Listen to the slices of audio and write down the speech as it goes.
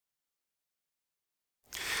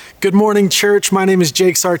Good morning, church. My name is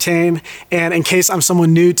Jake Sartain, and in case I'm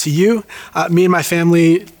someone new to you, me and my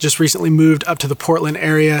family just recently moved up to the Portland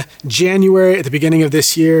area January at the beginning of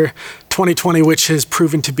this year, 2020, which has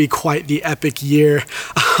proven to be quite the epic year.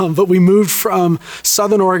 But we moved from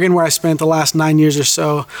Southern Oregon, where I spent the last 9 years or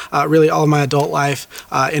so, really all of my adult life,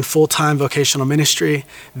 in full-time vocational ministry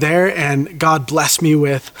there. And God blessed me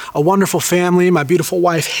with a wonderful family, my beautiful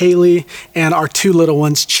wife, Haley, and our two little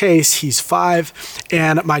ones, Chase, he's 5,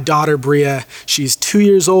 and my daughter, Bria, she's 2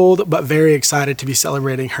 years old, but very excited to be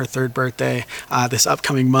celebrating her 3rd birthday this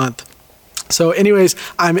upcoming month. So anyways,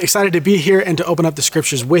 I'm excited to be here and to open up the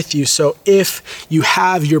scriptures with you. So if you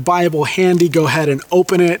have your Bible handy, go ahead and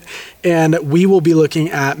open it. And we will be looking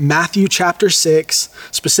at Matthew chapter 6,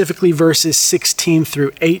 specifically verses 16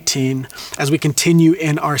 through 18, as we continue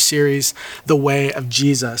in our series, The Way of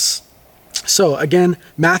Jesus. So again,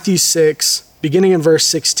 Matthew 6, beginning in verse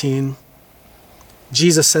 16,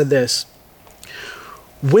 Jesus said this: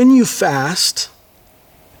 "When you fast,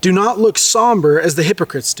 do not look somber as the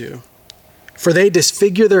hypocrites do, for they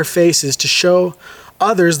disfigure their faces to show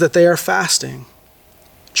others that they are fasting.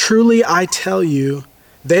 Truly, I tell you,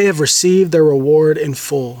 they have received their reward in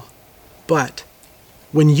full. But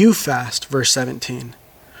when you fast," verse 17,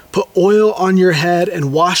 "put oil on your head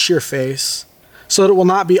and wash your face, so that it will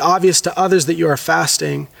not be obvious to others that you are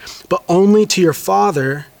fasting, but only to your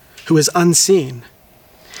Father who is unseen.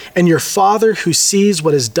 And your Father who sees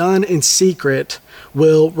what is done in secret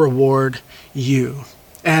will reward you."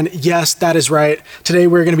 And yes, that is right. Today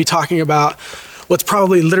we're going to be talking about what's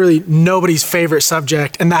probably literally nobody's favorite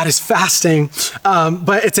subject, and that is fasting.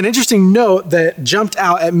 But it's an interesting note that jumped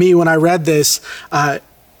out at me when I read this.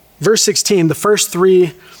 Verse 16, the first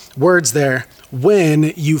 3 words there,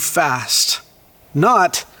 when you fast,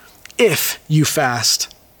 not if you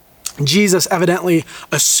fast. Jesus evidently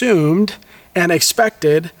assumed and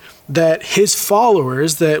expected that his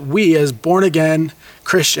followers, that we as born again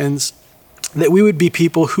Christians, that we would be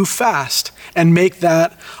people who fast and make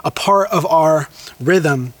that a part of our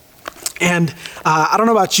rhythm. And I don't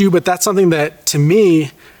know about you, but that's something that to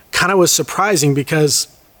me kind of was surprising, because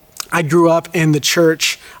I grew up in the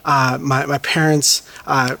church. My parents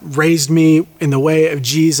raised me in the way of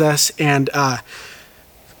Jesus. And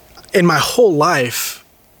in my whole life,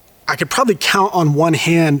 I could probably count on one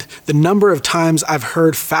hand the number of times I've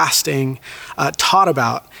heard fasting taught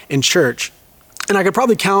about in church. And I could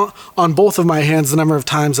probably count on both of my hands the number of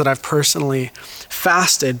times that I've personally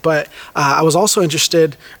fasted. But I was also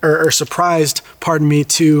interested or surprised,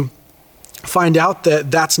 to find out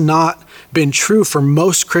that that's not been true for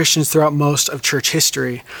most Christians throughout most of church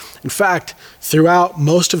history. In fact, throughout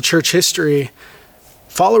most of church history,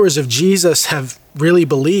 followers of Jesus have really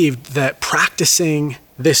believed that practicing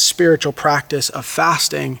this spiritual practice of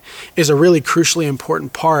fasting is a really crucially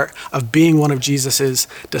important part of being one of Jesus's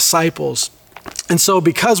disciples. And so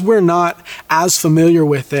because we're not as familiar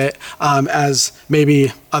with it as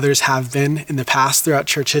maybe others have been in the past throughout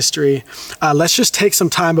church history, let's just take some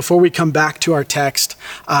time before we come back to our text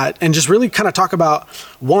and just really kind of talk about,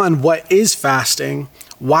 one, what is fasting,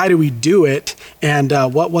 why do we do it, and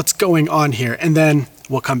what's going on here. And then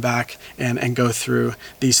we'll come back and go through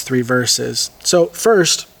these 3 verses. So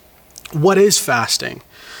first, what is fasting?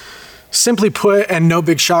 Simply put, and no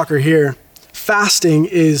big shocker here, fasting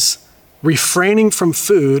is refraining from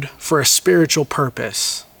food for a spiritual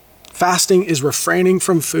purpose. Fasting is refraining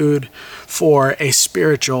from food for a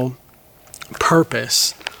spiritual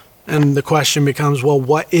purpose. And the question becomes, well,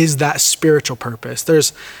 what is that spiritual purpose?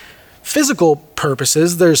 There's physical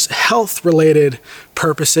purposes, there's health-related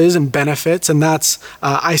purposes and benefits, and that's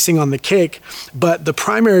icing on the cake. But the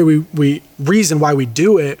primary reason why we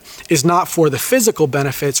do it is not for the physical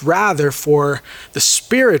benefits, rather for the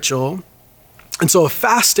spiritual. And so if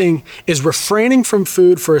fasting is refraining from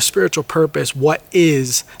food for a spiritual purpose, what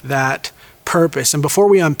is that purpose? And before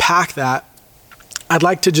we unpack that, I'd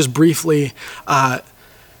like to just briefly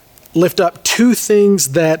lift up 2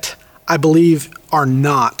 things that I believe are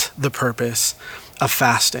not the purpose of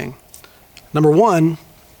fasting. Number 1,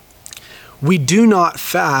 we do not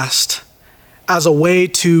fast as a way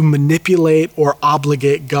to manipulate or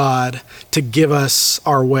obligate God to give us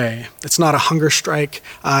our way. It's not a hunger strike.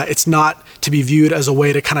 It's not to be viewed as a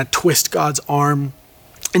way to kind of twist God's arm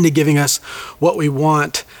into giving us what we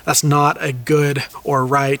want. That's not a good or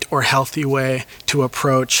right or healthy way to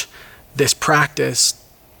approach this practice.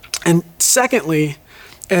 And secondly,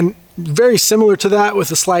 and very similar to that with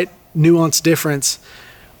a slight nuance difference,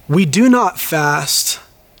 we do not fast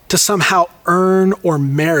to somehow earn or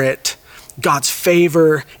merit God's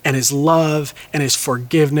favor and his love and his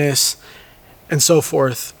forgiveness and so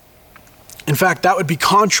forth. In fact, that would be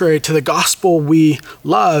contrary to the gospel we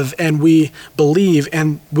love and we believe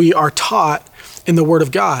and we are taught in the Word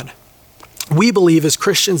of God. We believe as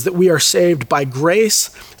Christians that we are saved by grace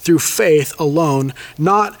through faith alone,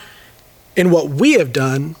 not in what we have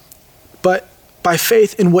done, but by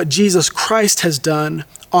faith in what Jesus Christ has done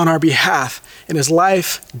on our behalf in his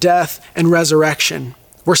life, death, and resurrection.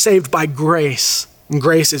 We're saved by grace, and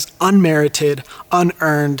grace is unmerited,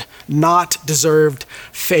 unearned, not deserved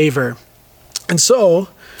favor. And so,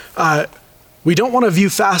 we don't want to view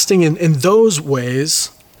fasting in those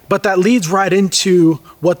ways, but that leads right into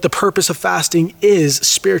what the purpose of fasting is,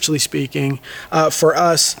 spiritually speaking, for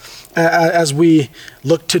us as we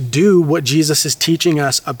look to do what Jesus is teaching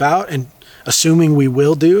us about and assuming we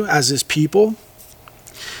will do as his people.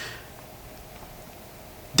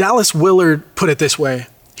 Dallas Willard put it this way.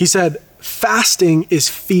 He said, fasting is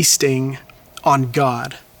feasting on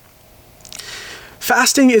God.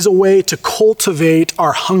 Fasting is a way to cultivate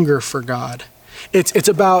our hunger for God. It's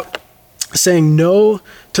about saying no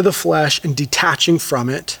to the flesh and detaching from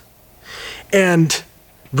it and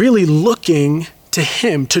really looking to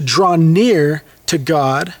him to draw near to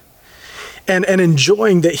God and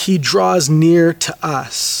enjoying that he draws near to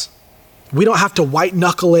us. We don't have to white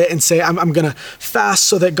knuckle it and say, I'm going to fast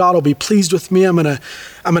so that God will be pleased with me. I'm going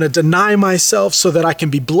to deny myself so that I can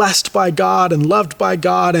be blessed by God and loved by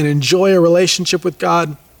God and enjoy a relationship with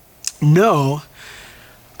God. No,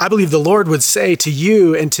 I believe the Lord would say to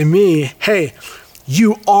you and to me, hey,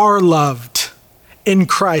 you are loved in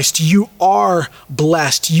Christ. You are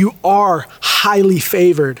blessed. You are highly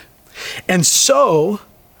favored. And so,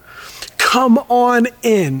 come on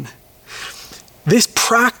in. This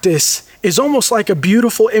practice is almost like a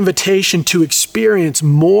beautiful invitation to experience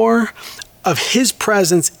more of his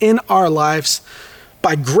presence in our lives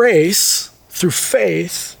by grace, through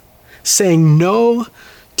faith, saying no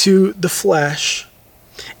to the flesh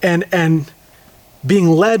and being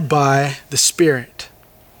led by the Spirit.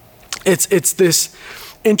 It's this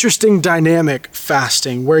interesting dynamic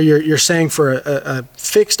fasting where you're saying for a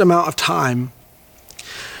fixed amount of time,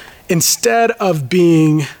 instead of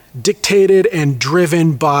being dictated and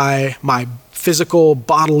driven by my physical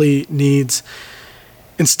bodily needs,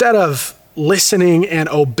 instead of listening and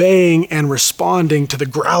obeying and responding to the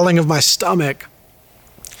growling of my stomach,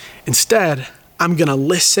 instead, I'm going to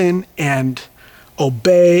listen and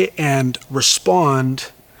obey and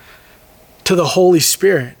respond to the Holy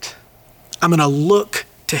Spirit. I'm going to look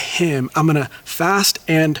to him. I'm going to fast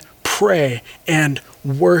and pray and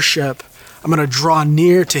worship. I'm going to draw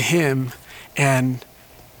near to him, and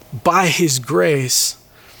by his grace,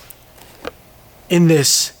 in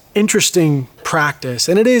this interesting practice,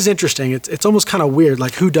 and it is interesting, it's almost kind of weird,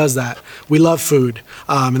 like who does that? We love food,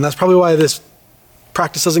 and that's probably why this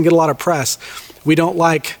practice doesn't get a lot of press. We don't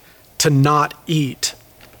like to not eat,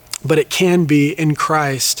 but it can be in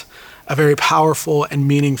Christ a very powerful and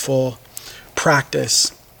meaningful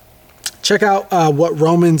practice. Check out what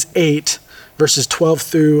Romans 8, verses 12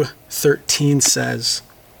 through 13 says.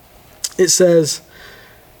 It says,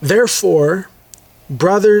 "Therefore,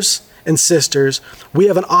 brothers and sisters, we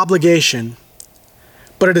have an obligation,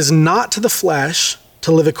 but it is not to the flesh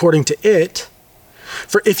to live according to it.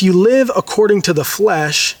 For if you live according to the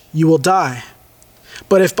flesh, you will die.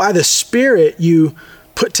 But if by the Spirit you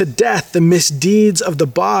put to death the misdeeds of the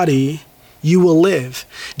body, you will live."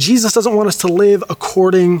 Jesus doesn't want us to live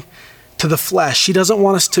according to the flesh. He doesn't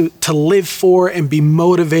want us to live for and be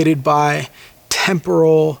motivated by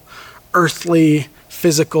temporal, earthly,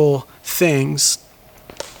 physical things.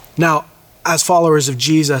 Now, as followers of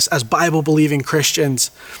Jesus, as Bible-believing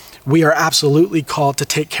Christians, we are absolutely called to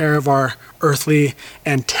take care of our earthly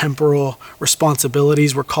and temporal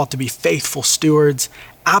responsibilities. We're called to be faithful stewards,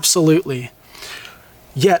 absolutely.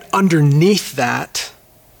 Yet underneath that,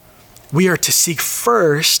 we are to seek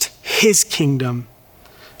first his kingdom,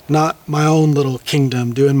 not my own little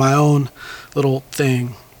kingdom, doing my own little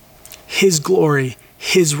thing. His glory,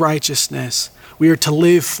 his righteousness. We are to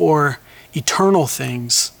live for eternal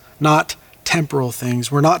things, not temporal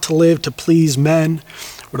things. We're not to live to please men.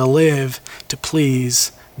 We're to live to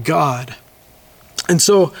please God. And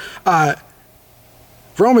so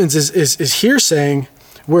Romans is here saying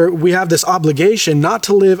where we have this obligation not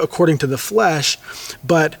to live according to the flesh,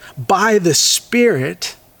 but by the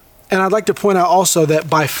Spirit. And I'd like to point out also that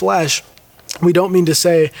by flesh, we don't mean to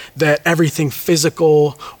say that everything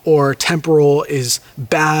physical or temporal is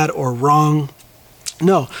bad or wrong.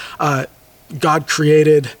 No, God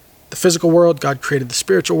created the physical world. God created the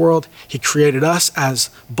spiritual world. He created us as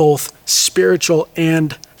both spiritual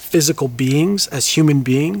and physical beings, as human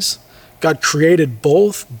beings. God created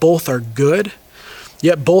both. Both are good.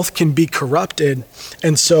 yet both can be corrupted.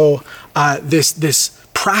 And so this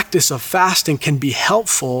practice of fasting can be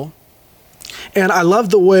helpful. And I love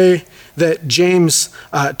the way that James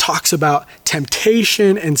talks about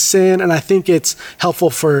temptation and sin, and I think it's helpful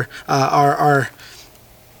for our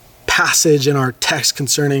passage in our text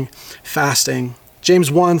concerning fasting.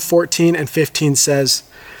 James 1:14 and 15 says,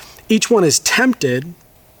 "Each one is tempted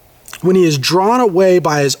when he is drawn away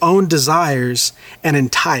by his own desires and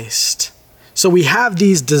enticed." So we have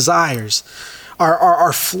these desires,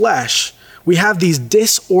 our flesh. We have these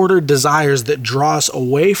disordered desires that draw us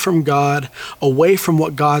away from God, away from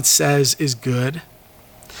what God says is good.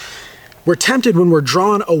 We're tempted when we're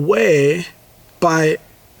drawn away by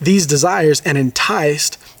these desires and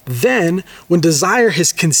enticed. Then, when desire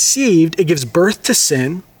has conceived, it gives birth to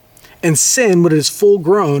sin, and sin, when it is full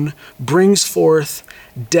grown, brings forth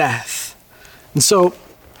death. And so,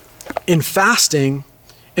 in fasting,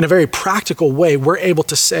 in a very practical way, we're able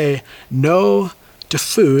to say no to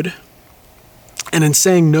food. And in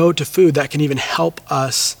saying no to food, that can even help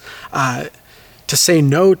us to say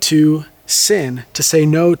no to sin, to say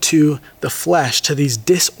no to the flesh, to these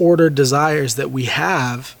disordered desires that we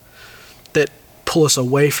have that pull us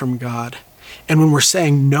away from God. And when we're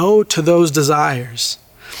saying no to those desires,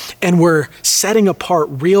 and we're setting apart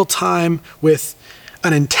real time with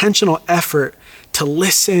an intentional effort to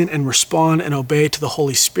listen and respond and obey to the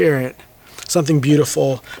Holy Spirit, something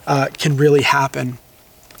beautiful can really happen.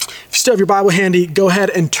 If you still have your Bible handy, go ahead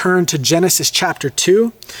and turn to Genesis chapter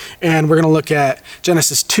 2, and we're going to look at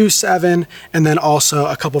Genesis 2:7, and then also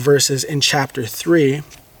a couple verses in chapter 3.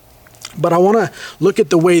 But I want to look at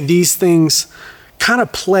the way these things kind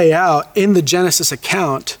of play out in the Genesis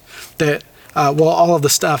account that, all of the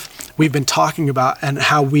stuff we've been talking about and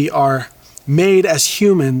how we are made as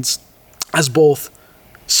humans as both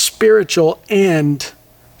spiritual and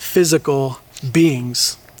physical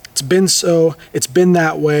beings. It's been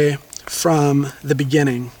that way from the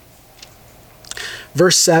beginning.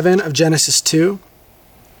 Verse 7 of Genesis 2,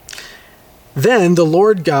 "Then the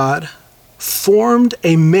Lord God formed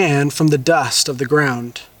a man from the dust of the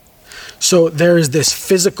ground." So there is this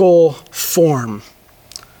physical form,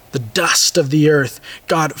 the dust of the earth.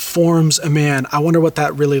 God forms a man. I wonder what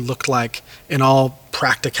that really looked like in all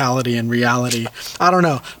practicality and reality. I don't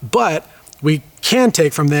know, but we can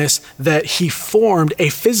take from this that he formed a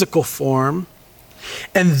physical form.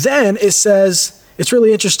 And then it says, it's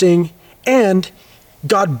really interesting, and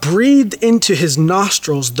God breathed into his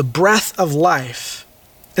nostrils the breath of life,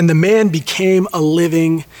 and the man became a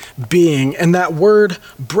living being. And that word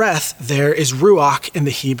breath there is ruach in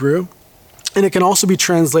the Hebrew, and it can also be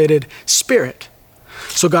translated spirit.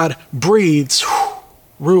 So God breathes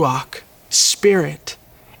ruach, spirit,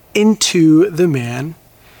 into the man.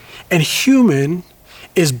 And human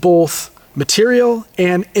is both material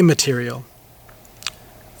and immaterial,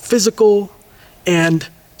 physical and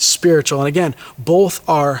spiritual. And again, both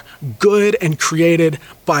are good and created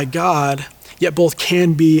by God, yet both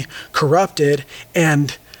can be corrupted.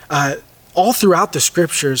 And all throughout the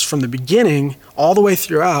scriptures, from the beginning all the way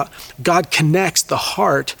throughout, God connects the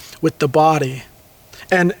heart with the body.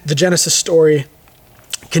 And the Genesis story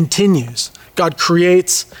continues. God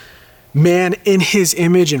creates man in his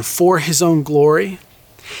image and for his own glory.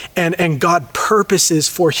 And God purposes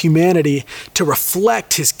for humanity to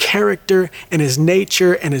reflect his character and his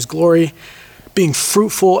nature and his glory, being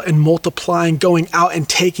fruitful and multiplying, going out and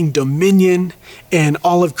taking dominion in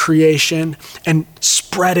all of creation and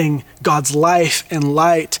spreading God's life and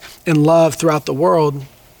light and love throughout the world.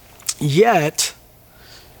 Yet,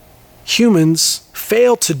 humans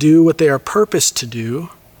fail to do what they are purposed to do.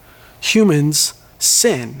 Humans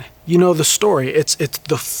sin. You know the story. It's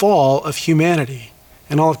the fall of humanity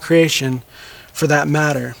and all of creation for that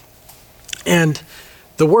matter. And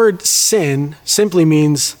the word sin simply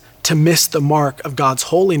means to miss the mark of God's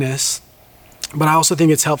holiness. But I also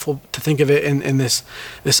think it's helpful to think of it in this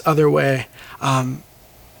other way.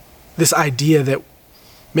 This idea that,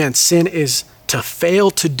 sin is to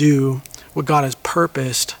fail to do what God has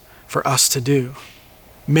purposed for us to do.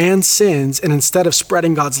 Man sins, and instead of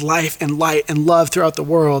spreading God's life and light and love throughout the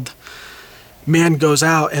world, man goes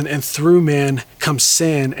out, and through man comes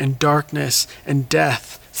sin and darkness and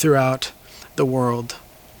death throughout the world.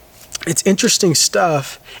 It's interesting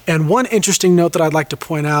stuff. And one interesting note that I'd like to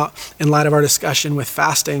point out in light of our discussion with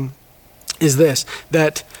fasting is this,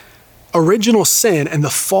 that original sin and the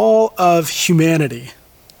fall of humanity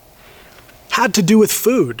had to do with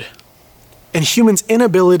food and humans'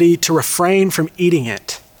 inability to refrain from eating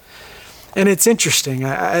it. And it's interesting.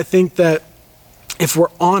 I think that if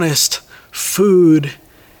we're honest, food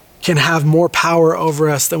can have more power over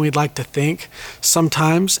us than we'd like to think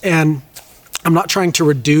sometimes. And I'm not trying to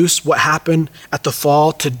reduce what happened at the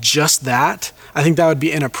fall to just that. I think that would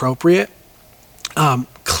be inappropriate.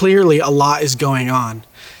 Clearly, a lot is going on.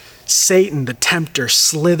 Satan, the tempter,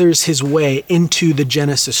 slithers his way into the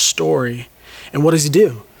Genesis story. And what does he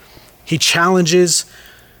do? He challenges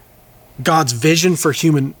God's vision for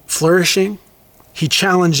human flourishing. He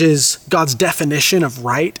challenges God's definition of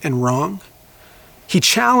right and wrong. He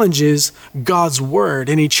challenges God's word,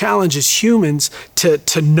 and he challenges humans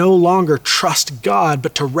to no longer trust God,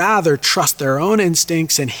 but to rather trust their own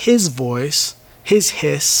instincts and his voice, his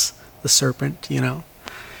hiss, the serpent,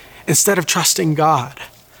 instead of trusting God.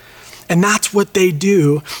 And that's what they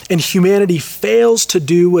do, and humanity fails to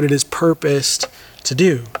do what it is purposed to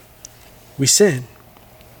do. We sin.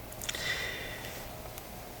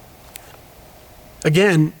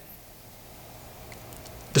 Again,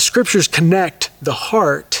 the scriptures connect the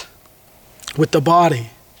heart with the body.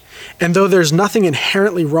 And though there's nothing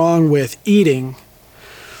inherently wrong with eating,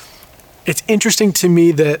 it's interesting to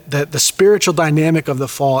me that the spiritual dynamic of the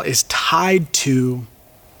fall is tied to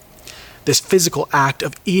this physical act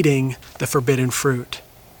of eating the forbidden fruit.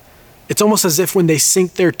 It's almost as if when they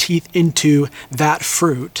sink their teeth into that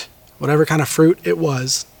fruit, whatever kind of fruit it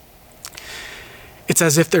was, it's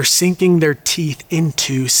as if they're sinking their teeth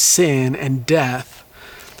into sin and death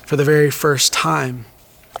for the very first time.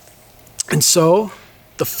 And so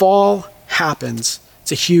the fall happens.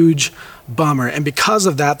 It's a huge bummer. And because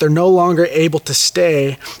of that, they're no longer able to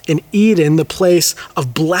stay in Eden, the place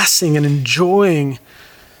of blessing and enjoying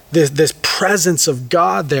this presence of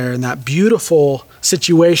God there and that beautiful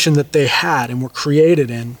situation that they had and were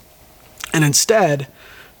created in. And instead,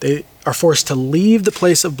 they are forced to leave the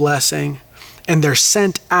place of blessing, and they're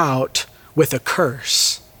sent out with a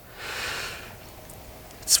curse.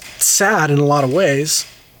 It's sad in a lot of ways.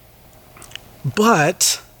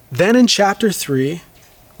 But then in chapter 3,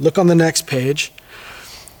 look on the next page,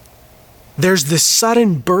 there's this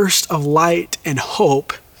sudden burst of light and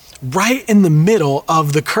hope right in the middle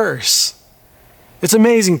of the curse. It's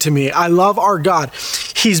amazing to me. I love our God.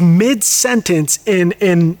 He's mid-sentence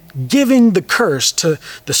in giving the curse to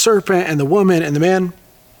the serpent and the woman and the man.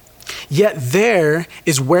 Yet there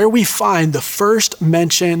is where we find the first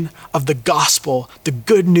mention of the gospel, the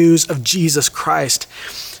good news of Jesus Christ.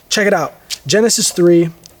 Check it out. Genesis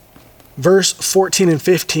 3, verse 14 and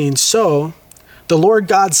 15. So the Lord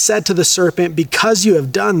God said to the serpent, because you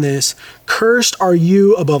have done this, cursed are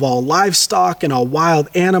you above all livestock and all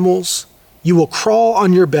wild animals. You will crawl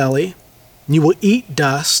on your belly, and you will eat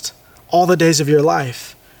dust all the days of your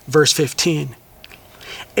life. Verse 15.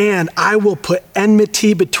 And I will put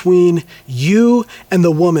enmity between you and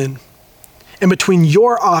the woman, and between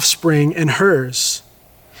your offspring and hers.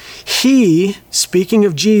 He, speaking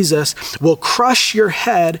of Jesus, will crush your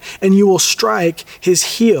head, and you will strike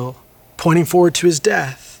his heel, pointing forward to his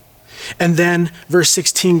death. And then verse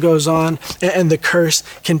 16 goes on, and the curse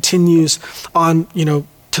continues on,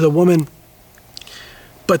 to the woman.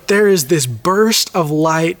 But there is this burst of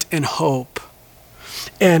light and hope.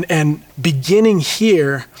 And beginning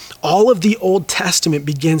here, all of the Old Testament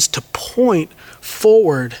begins to point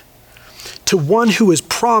forward to one who is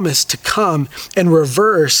promised to come and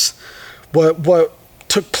reverse what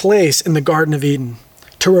took place in the Garden of Eden,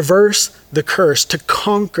 to reverse the curse, to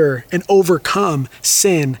conquer and overcome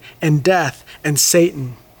sin and death and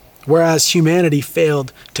Satan, whereas humanity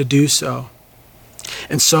failed to do so.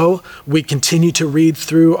 And so we continue to read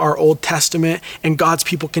through our Old Testament, and God's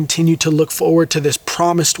people continue to look forward to this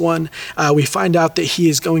promised one. We find out that he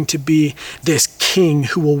is going to be this king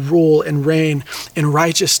who will rule and reign in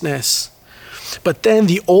righteousness. But then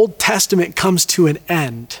the Old Testament comes to an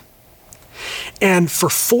end. And for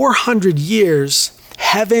 400 years,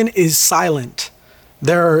 heaven is silent.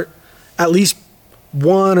 There are at least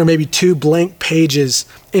one or maybe two blank pages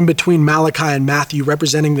in between Malachi and Matthew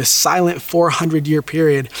representing this silent 400-year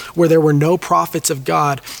period where there were no prophets of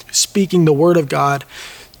God speaking the word of God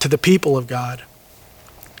to the people of God.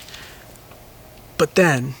 But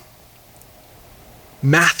then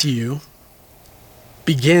Matthew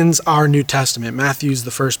begins our New Testament. Matthew's the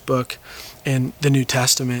first book in the New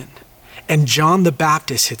Testament. And John the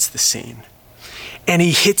Baptist hits the scene. And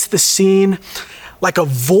he hits the scene like a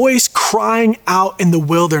voice crying out in the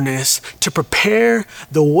wilderness to prepare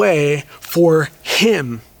the way for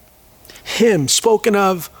him spoken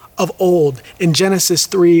of old in Genesis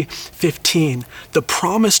 3:15. The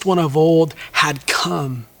promised one of old had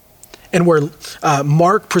come. And where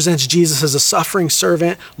Mark presents Jesus as a suffering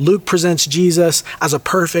servant, Luke presents Jesus as a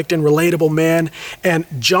perfect and relatable man, and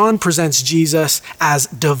John presents Jesus as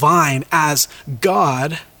divine, as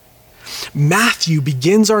God. Matthew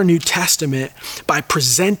begins our New Testament by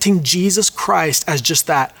presenting Jesus Christ as just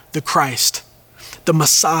that, the Christ, the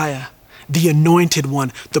Messiah, the anointed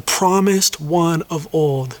one, the promised one of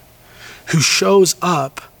old, who shows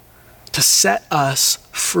up to set us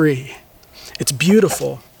free. It's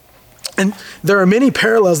beautiful. And there are many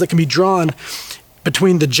parallels that can be drawn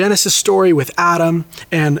between the Genesis story with Adam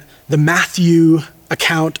and the Matthew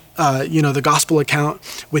account, the gospel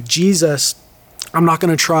account with Jesus. I'm not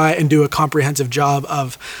going to try and do a comprehensive job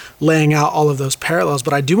of laying out all of those parallels,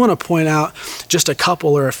 but I do want to point out just a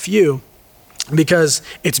couple or a few, because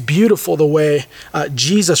it's beautiful the way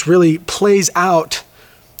Jesus really plays out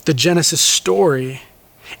the Genesis story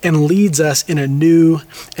and leads us in a new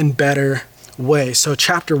and better way. So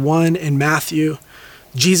chapter 1 in Matthew,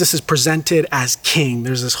 Jesus is presented as king.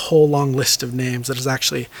 There's this whole long list of names that is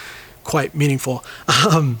actually quite meaningful.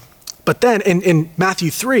 But then in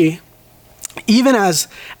Matthew 3, even as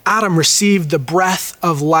Adam received the breath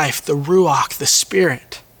of life, the Ruach, the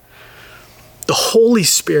Spirit, the Holy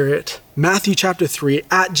Spirit, Matthew chapter 3,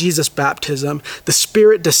 at Jesus' baptism, the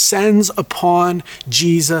Spirit descends upon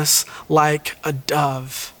Jesus like a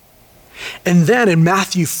dove. And then in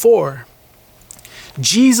Matthew 4,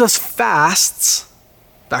 Jesus fasts,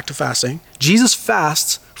 back to fasting, Jesus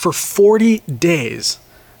fasts for 40 days,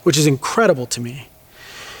 which is incredible to me.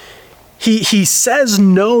 He says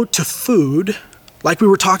no to food, like we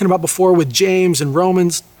were talking about before with James and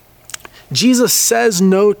Romans. Jesus says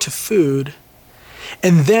no to food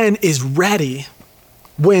and then is ready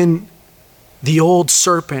when the old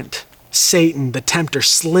serpent, Satan, the tempter,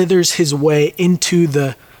 slithers his way into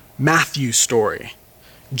the Matthew story.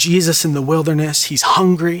 Jesus in the wilderness, he's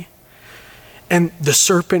hungry, and the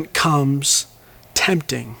serpent comes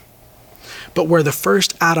tempting. But where the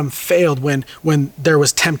first Adam failed, when there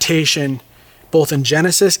was temptation, both in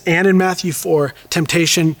Genesis and in Matthew 4,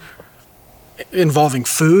 temptation involving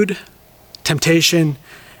food, temptation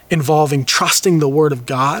involving trusting the word of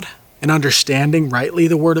God and understanding rightly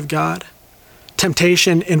the word of God,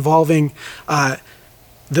 temptation involving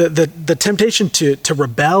the temptation to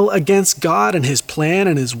rebel against God and his plan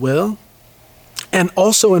and his will, and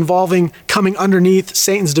also involving coming underneath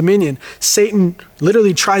Satan's dominion. Satan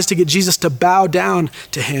literally tries to get Jesus to bow down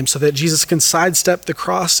to him so that Jesus can sidestep the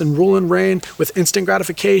cross and rule and reign with instant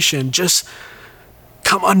gratification. Just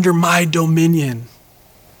come under my dominion,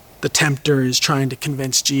 the tempter is trying to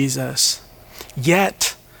convince Jesus.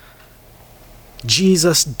 Yet,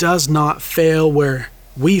 Jesus does not fail where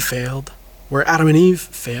we failed, where Adam and Eve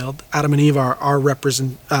failed. Adam and Eve are our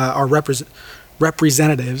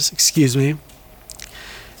representatives,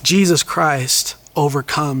 Jesus Christ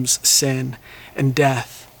overcomes sin and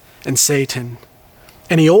death and Satan.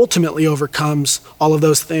 And he ultimately overcomes all of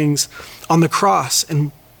those things on the cross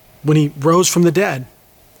and when he rose from the dead.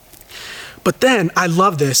 But then, I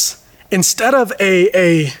love this, instead of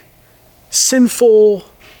a sinful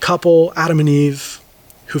couple, Adam and Eve,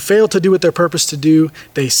 who fail to do what they're purposed to do,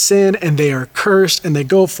 they sin and they are cursed and they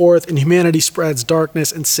go forth and humanity spreads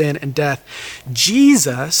darkness and sin and death.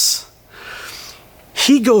 Jesus,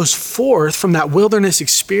 he goes forth from that wilderness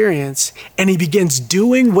experience and he begins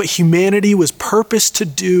doing what humanity was purposed to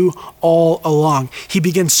do all along. He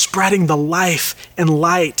begins spreading the life and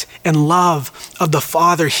light and love of the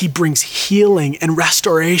Father. He brings healing and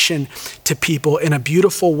restoration to people in a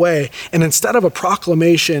beautiful way. And instead of a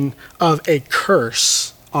proclamation of a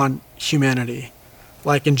curse on humanity,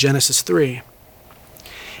 like in Genesis 3,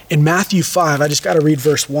 in Matthew 5, I just got to read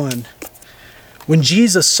verse 1. When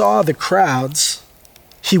Jesus saw the crowds,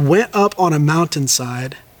 he went up on a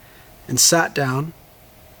mountainside and sat down.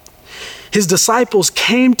 His disciples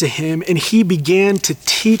came to him and he began to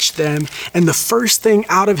teach them. And the first thing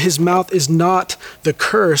out of his mouth is not the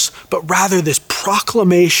curse, but rather this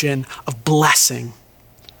proclamation of blessing,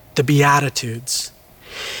 the Beatitudes.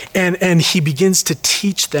 And he begins to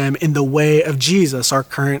teach them in the way of Jesus, our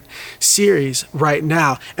current series right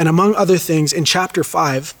now. And among other things, in chapter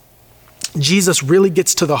 5, Jesus really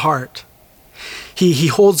gets to the heart. He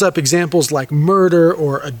holds up examples like murder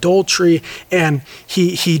or adultery, and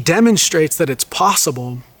he demonstrates that it's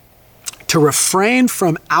possible to refrain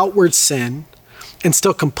from outward sin and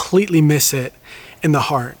still completely miss it in the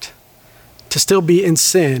heart, to still be in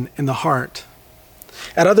sin in the heart.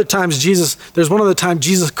 At other times, there's one other time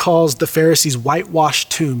Jesus calls the Pharisees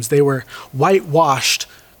whitewashed tombs. They were whitewashed,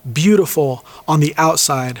 beautiful on the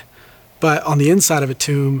outside, but on the inside of a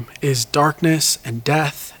tomb is darkness and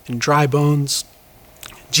death and dry bones.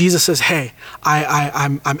 Jesus says, hey,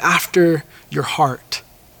 I'm after your heart.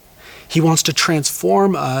 He wants to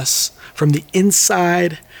transform us from the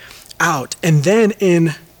inside out. And then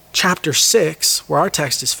in chapter 6, where our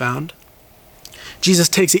text is found, Jesus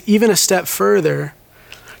takes it even a step further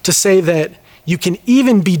to say that you can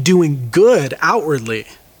even be doing good outwardly.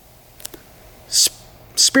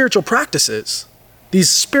 Spiritual practices, these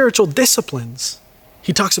spiritual disciplines.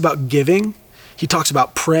 He talks about giving, he talks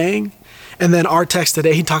about praying, and then our text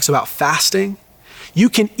today, he talks about fasting. You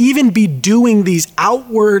can even be doing these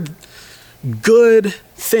outward good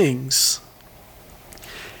things.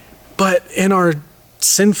 But in our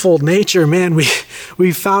sinful nature, man,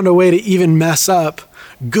 we found a way to even mess up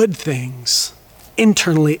good things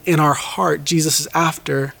internally in our heart. Jesus is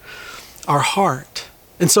after our heart.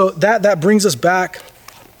 And so that brings us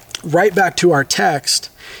right back to our text.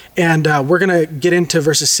 And we're going to get into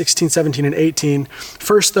verses 16, 17, and 18.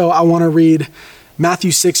 First, though, I want to read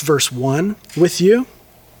Matthew 6, verse 1 with you.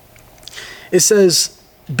 It says,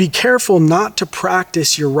 "Be careful not to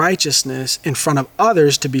practice your righteousness in front of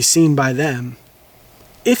others to be seen by them.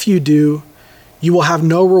 If you do, you will have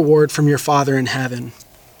no reward from your Father in heaven."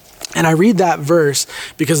 And I read that verse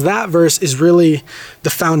because that verse is really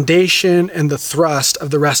the foundation and the thrust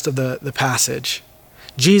of the rest of the passage.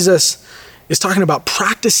 Jesus is talking about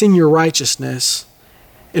practicing your righteousness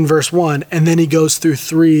in verse 1, and then he goes through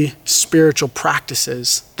 3 spiritual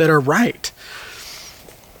practices that are right.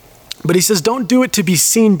 But he says, don't do it to be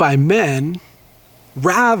seen by men.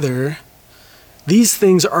 Rather, these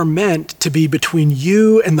things are meant to be between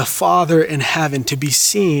you and the Father in heaven, to be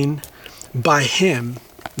seen by him.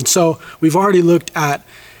 And so we've already looked at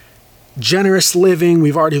generous living.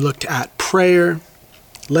 We've already looked at prayer.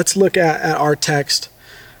 Let's look at our text,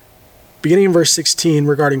 beginning in verse 16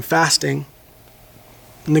 regarding fasting.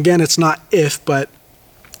 And again, it's not if, but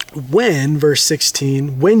when, verse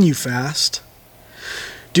 16, when you fast,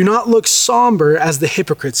 do not look somber as the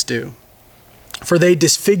hypocrites do, for they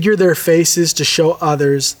disfigure their faces to show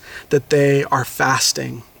others that they are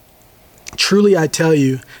fasting. Truly, I tell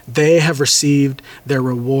you, they have received their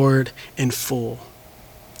reward in full.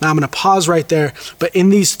 Now, I'm going to pause right there, but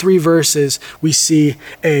in these 3 verses, we see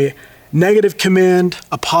a negative command,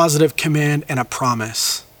 a positive command, and a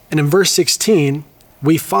promise. And in verse 16,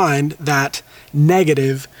 we find that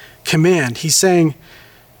negative command. He's saying,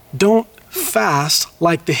 don't fast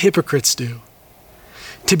like the hypocrites do,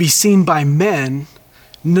 to be seen by men.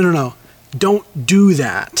 No. Don't do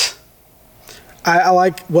that. I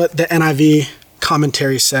like what the NIV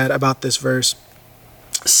commentary said about this verse.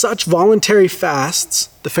 Such voluntary fasts,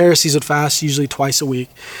 the Pharisees would fast usually twice a week.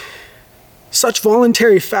 Such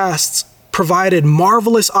voluntary fasts provided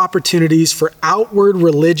marvelous opportunities for outward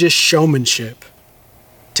religious showmanship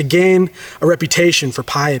to gain a reputation for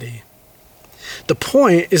piety. The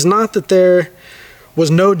point is not that there was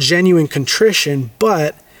no genuine contrition,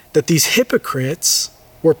 but that these hypocrites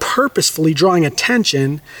were purposefully drawing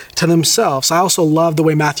attention to themselves. I also love the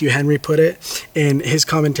way Matthew Henry put it in his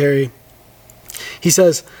commentary. He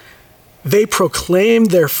says, they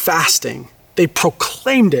proclaimed their fasting. They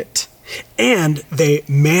proclaimed it, and they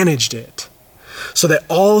managed it, so that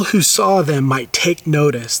all who saw them might take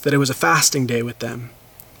notice that it was a fasting day with them.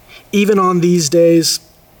 Even on these days,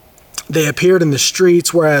 they appeared in the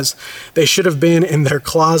streets, whereas they should have been in their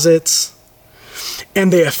closets.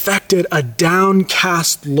 And they affected a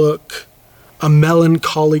downcast look, a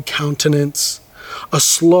melancholy countenance, a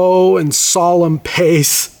slow and solemn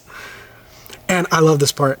pace. And I love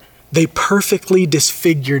this part. They perfectly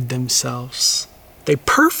disfigured themselves. They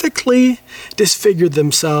perfectly disfigured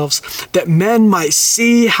themselves, that men might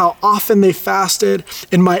see how often they fasted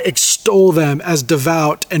and might extol them as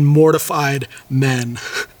devout and mortified men.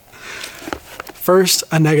 First,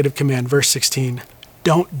 a negative command, verse 16.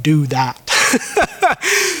 Don't do that.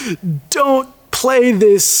 Don't play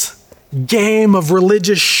this game of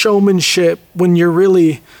religious showmanship when you're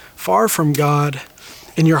really far from God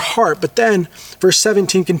in your heart. But then verse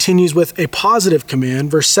 17 continues with a positive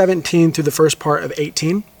command, verse 17 through the first part of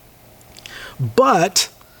 18. But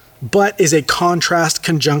is a contrast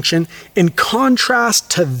conjunction. In contrast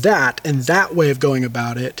to that and that way of going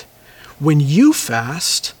about it, when you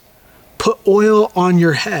fast, put oil on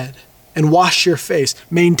your head and wash your face.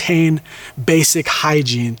 Maintain basic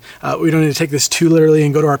hygiene. We don't need to take this too literally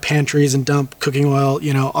and go to our pantries and dump cooking oil,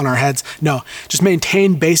 on our heads. No, just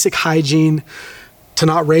maintain basic hygiene, to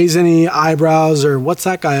not raise any eyebrows or what's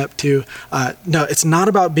that guy up to. No, it's not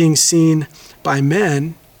about being seen by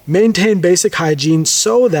men. Maintain basic hygiene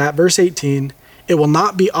so that, verse 18, it will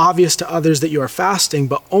not be obvious to others that you are fasting,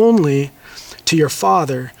 but only to your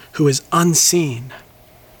Father who is unseen.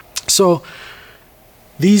 So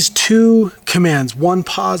these 2 commands, one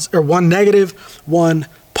negative, one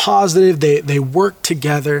positive, they work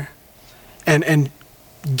together and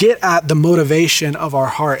get at the motivation of our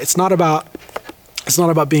heart. It's not about It's not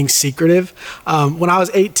about being secretive. When I was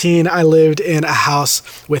 18, I lived in a house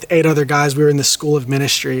with 8 other guys. We were in the school of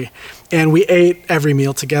ministry, and we ate every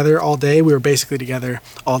meal together all day. We were basically together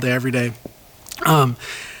all day, every day.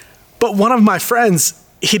 But one of my friends,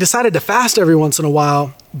 he decided to fast every once in a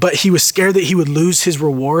while, but he was scared that he would lose his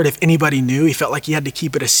reward if anybody knew. He felt like he had to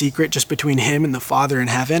keep it a secret just between him and the Father in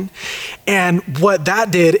heaven. And what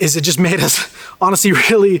that did is it just made us honestly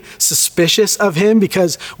really suspicious of him,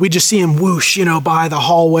 because we'd just see him whoosh, by the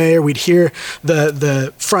hallway, or we'd hear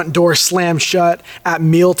the front door slam shut at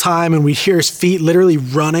mealtime, and we'd hear his feet literally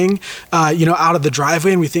running, out of the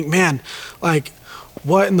driveway. And we think, man, like,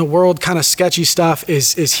 what in the world kind of sketchy stuff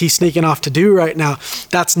is he sneaking off to do right now?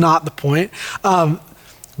 That's not the point.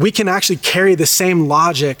 We can actually carry the same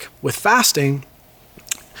logic with fasting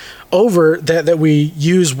over that we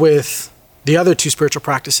use with the other 2 spiritual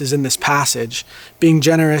practices in this passage, being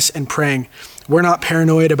generous and praying. We're not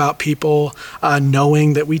paranoid about people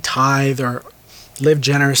knowing that we tithe or live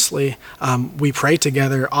generously. We pray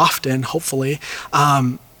together often, hopefully.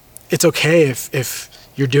 It's okay if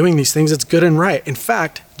you're doing these things. It's good and right. In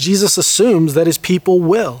fact, Jesus assumes that his people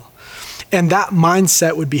will. And that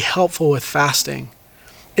mindset would be helpful with fasting.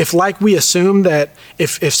 If, like we assume that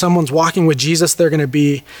if someone's walking with Jesus, they're going to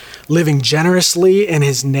be living generously in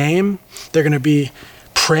his name, they're going to be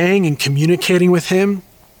praying and communicating with him,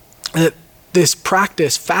 that this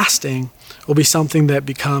practice, fasting, will be something that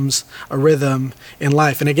becomes a rhythm in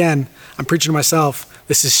life. And again, I'm preaching to myself.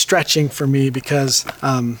 This is stretching for me because,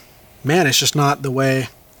 it's just not the way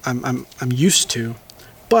I'm used to.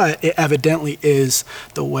 But it evidently is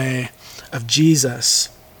the way of Jesus.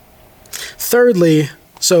 Thirdly,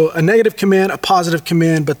 so a negative command, a positive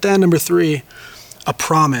command, but then number 3, a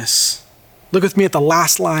promise. Look with me at the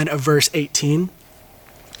last line of verse 18.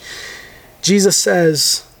 Jesus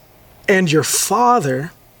says, "And your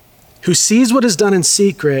Father, who sees what is done in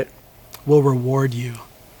secret, will reward you."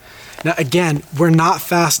 Now again, we're not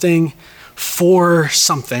fasting for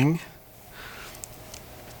something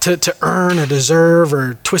to earn or deserve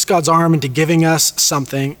or twist God's arm into giving us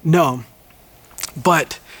something. No,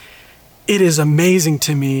 but it is amazing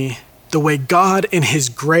to me the way God in his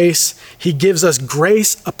grace, he gives us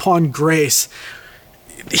grace upon grace.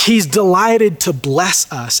 He's delighted to bless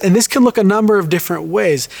us. And this can look a number of different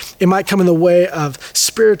ways. It might come in the way of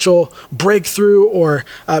spiritual breakthrough or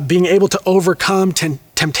being able to overcome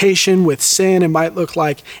temptation with sin. It might look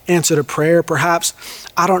like answer to prayer, perhaps.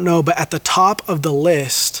 I don't know. But at the top of the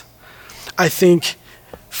list, I think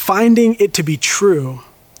finding it to be true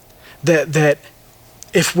that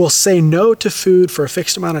if we'll say no to food for a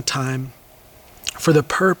fixed amount of time, for the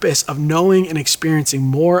purpose of knowing and experiencing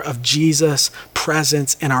more of Jesus'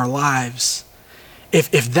 presence in our lives,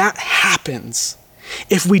 if that happens,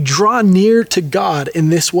 if we draw near to God in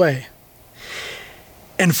this way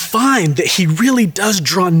and find that he really does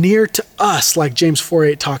draw near to us, like James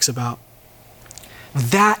 4:8 talks about,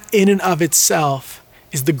 that in and of itself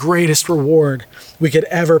is the greatest reward we could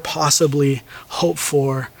ever possibly hope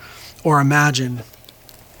for or imagine.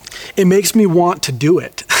 It makes me want to do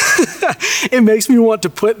it. It makes me want to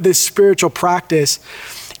put this spiritual practice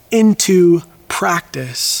into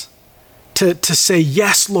practice, to say,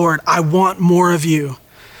 yes, Lord, I want more of you.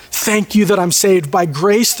 Thank you that I'm saved by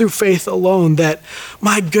grace through faith alone, that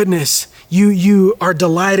my goodness, you are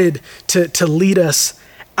delighted to lead us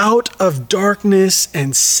out of darkness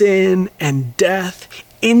and sin and death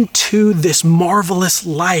into this marvelous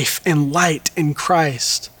life and light in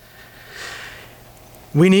Christ.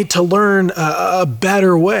 We need to learn a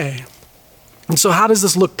better way. And so how does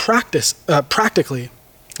this look practically?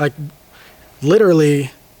 Like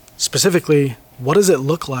literally, specifically, what does it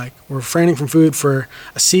look like? We're refraining from food for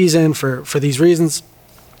a season, for these reasons.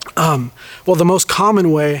 Well, the most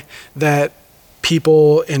common way that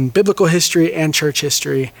people in biblical history and church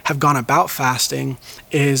history have gone about fasting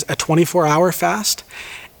is a 24-hour fast,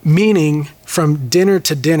 meaning from dinner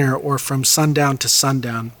to dinner or from sundown to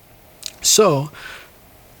sundown. So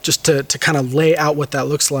just to kind of lay out what that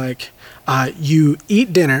looks like, you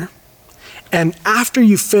eat dinner, and after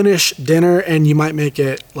you finish dinner, and you might make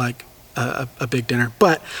it like a big dinner,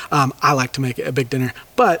 but I like to make it a big dinner,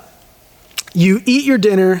 but you eat your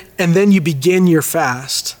dinner and then you begin your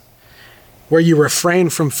fast where you refrain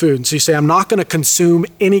from food. So you say, I'm not going to consume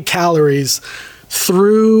any calories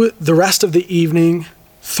through the rest of the evening,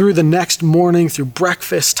 through the next morning, through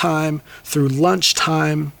breakfast time, through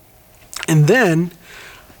lunchtime, and then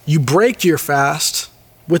you break your fast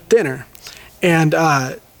with dinner. And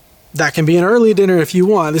That can be an early dinner if you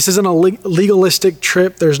want. This isn't a legalistic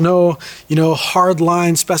trip. There's no, hard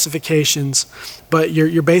line specifications, but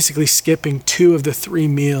you're basically skipping 2 of the 3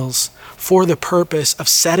 meals for the purpose of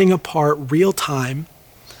setting apart real time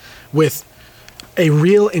with a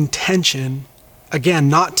real intention, again,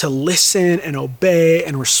 not to listen and obey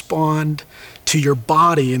and respond to your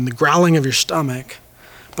body and the growling of your stomach,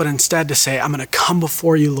 but instead to say, I'm going to come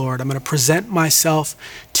before you, Lord. I'm going to present myself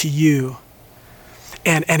to you.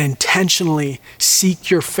 And intentionally seek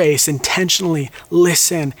your face, intentionally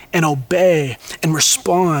listen and obey and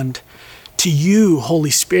respond to you, Holy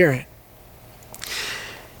Spirit.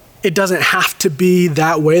 It doesn't have to be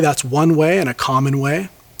that way. That's one way and a common way.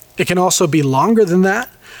 It can also be longer than that.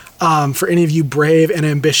 For any of you brave and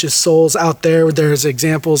ambitious souls out there, there's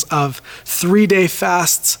examples of 3-day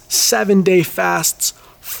fasts, 7-day fasts,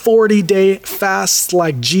 40-day fasts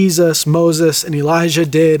like Jesus, Moses, and Elijah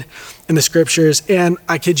did in the scriptures. And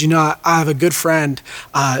I kid you not, I have a good friend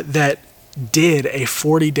that did a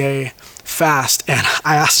 40-day fast, and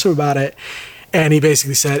I asked him about it, and he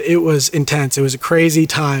basically said it was intense. It was a crazy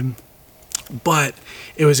time, but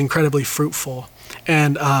it was incredibly fruitful.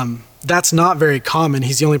 And that's not very common.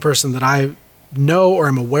 He's the only person that I know or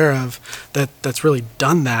am aware of that's really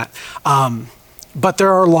done that. But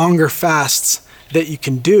there are longer fasts that you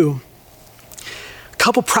can do. A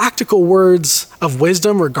couple practical words of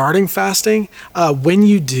wisdom regarding fasting. When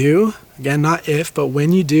you do, again, not if, but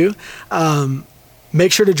when you do,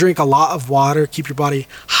 make sure to drink a lot of water, keep your body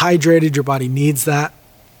hydrated. Your body needs that.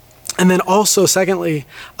 And then also, secondly,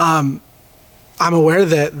 I'm aware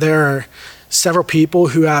that there are several people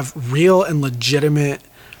who have real and legitimate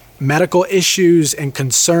medical issues and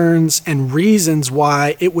concerns and reasons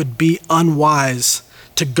why it would be unwise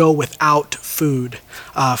to go without food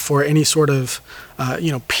for any sort of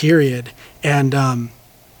period. And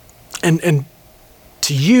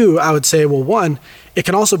to you, I would say, well, one, it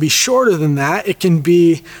can also be shorter than that. It can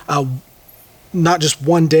be not just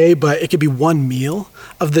one day, but it could be one meal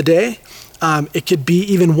of the day. It could be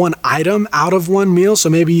even one item out of one meal. So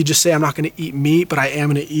maybe you just say, I'm not going to eat meat, but I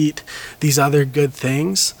am going to eat these other good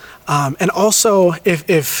things. And also,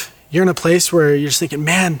 if you're in a place where you're just thinking,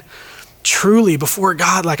 man, truly before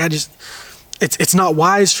God, it's not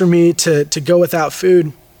wise for me to go without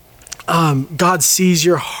food. God sees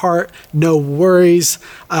your heart, no worries.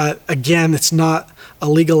 Again, it's not a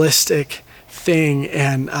legalistic thing,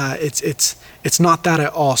 and it's not that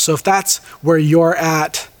at all. So if that's where you're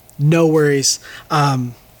at, no worries.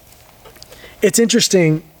 It's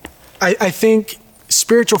interesting. I think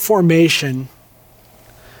spiritual formation,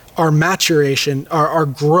 our maturation, our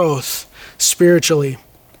growth spiritually,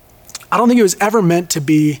 I don't think it was ever meant to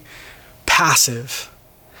be passive.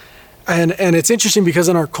 And it's interesting because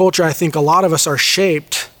in our culture, I think a lot of us are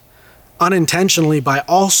shaped unintentionally by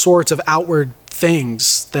all sorts of outward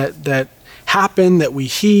things that happen, that we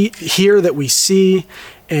hear, that we see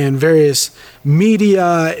in various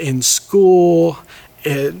media, in school,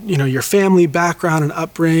 your family background and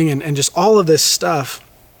upbringing, and just all of this stuff.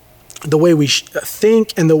 The way we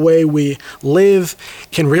think and the way we live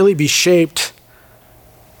can really be shaped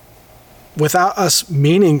without us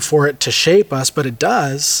meaning for it to shape us, but it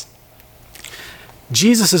does.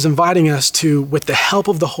 Jesus is inviting us to, with the help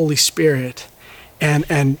of the Holy Spirit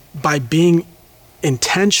and by being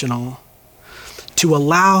intentional, to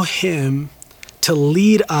allow him to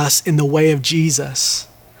lead us in the way of Jesus,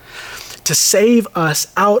 to save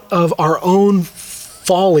us out of our own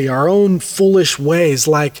folly, our own foolish ways,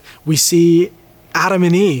 like we see Adam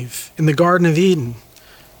and Eve in the Garden of Eden,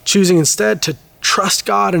 choosing instead to trust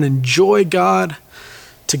God and enjoy God,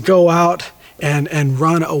 to go out and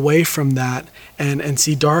run away from that and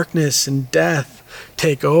see darkness and death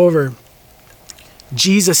take over.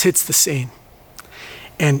 Jesus hits the scene,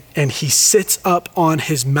 and he sits up on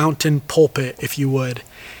his mountain pulpit, if you would,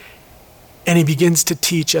 and he begins to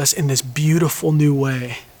teach us in this beautiful new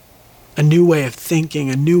way, a new way of thinking,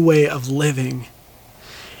 a new way of living,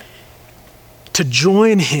 to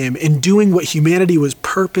join him in doing what humanity was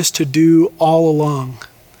purposed to do all along,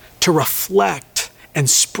 to reflect and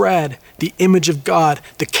spread the image of God,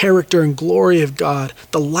 the character and glory of God,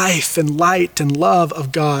 the life and light and love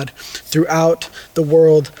of God throughout the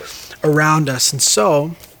world around us. And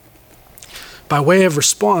so, by way of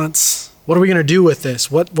response, what are we going to do with this?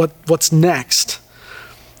 What's next?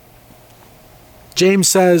 James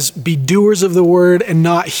says, be doers of the word and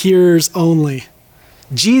not hearers only.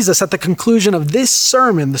 Jesus, at the conclusion of this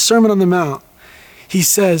sermon, the Sermon on the Mount, he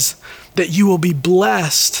says that you will be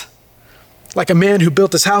blessed like a man who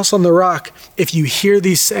built his house on the rock if you hear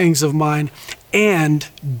these sayings of mine and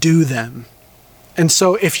do them. And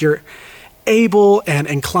so if you're able and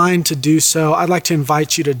inclined to do so, I'd like to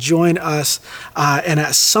invite you to join us and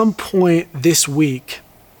at some point this week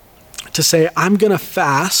to say, I'm going to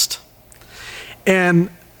fast, and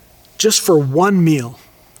just for one meal,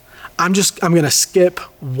 I'm going to skip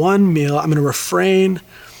one meal. I'm going to refrain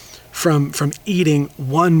from eating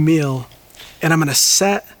one meal, and I'm going to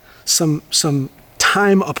set some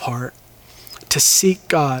time apart to seek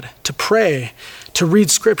God, to pray, to read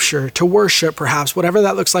scripture, to worship perhaps, whatever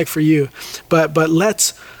that looks like for you. But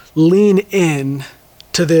let's lean in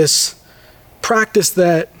to this practice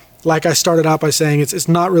that, like I started out by saying, it's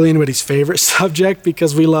not really anybody's favorite subject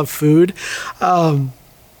because we love food.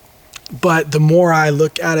 But the more I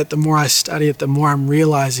look at it, the more I study it, the more I'm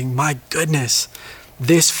realizing, my goodness,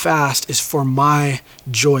 this fast is for my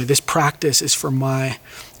joy. This practice is for my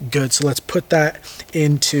good. So let's put that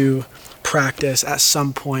into practice at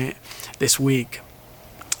some point this week.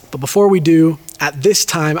 But before we do, at this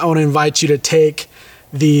time, I want to invite you to take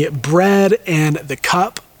the bread and the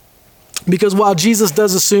cup, because while Jesus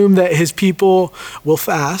does assume that his people will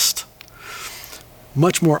fast,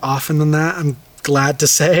 much more often than that, I'm glad to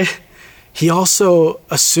say, he also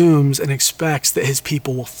assumes and expects that his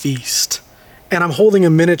people will feast. And I'm holding a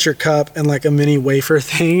miniature cup and like a mini wafer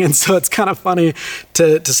thing. And so it's kind of funny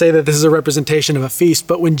to say that this is a representation of a feast.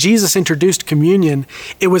 But when Jesus introduced communion,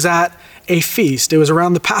 it was at a feast. It was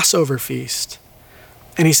around the Passover feast.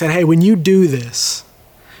 And he said, hey, when you do this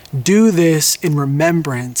in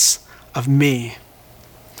remembrance of me.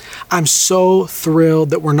 I'm so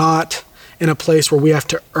thrilled that we're not in a place where we have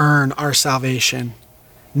to earn our salvation.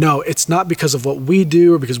 No, it's not because of what we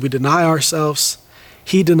do or because we deny ourselves.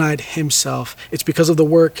 He denied himself. It's because of the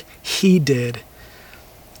work he did.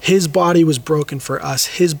 His body was broken for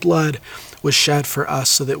us. His blood was shed for us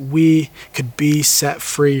so that we could be set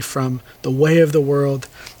free from the way of the world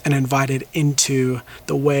and invited into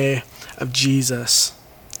the way of Jesus.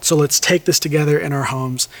 So let's take this together in our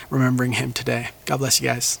homes, remembering him today. God bless you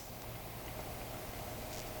guys.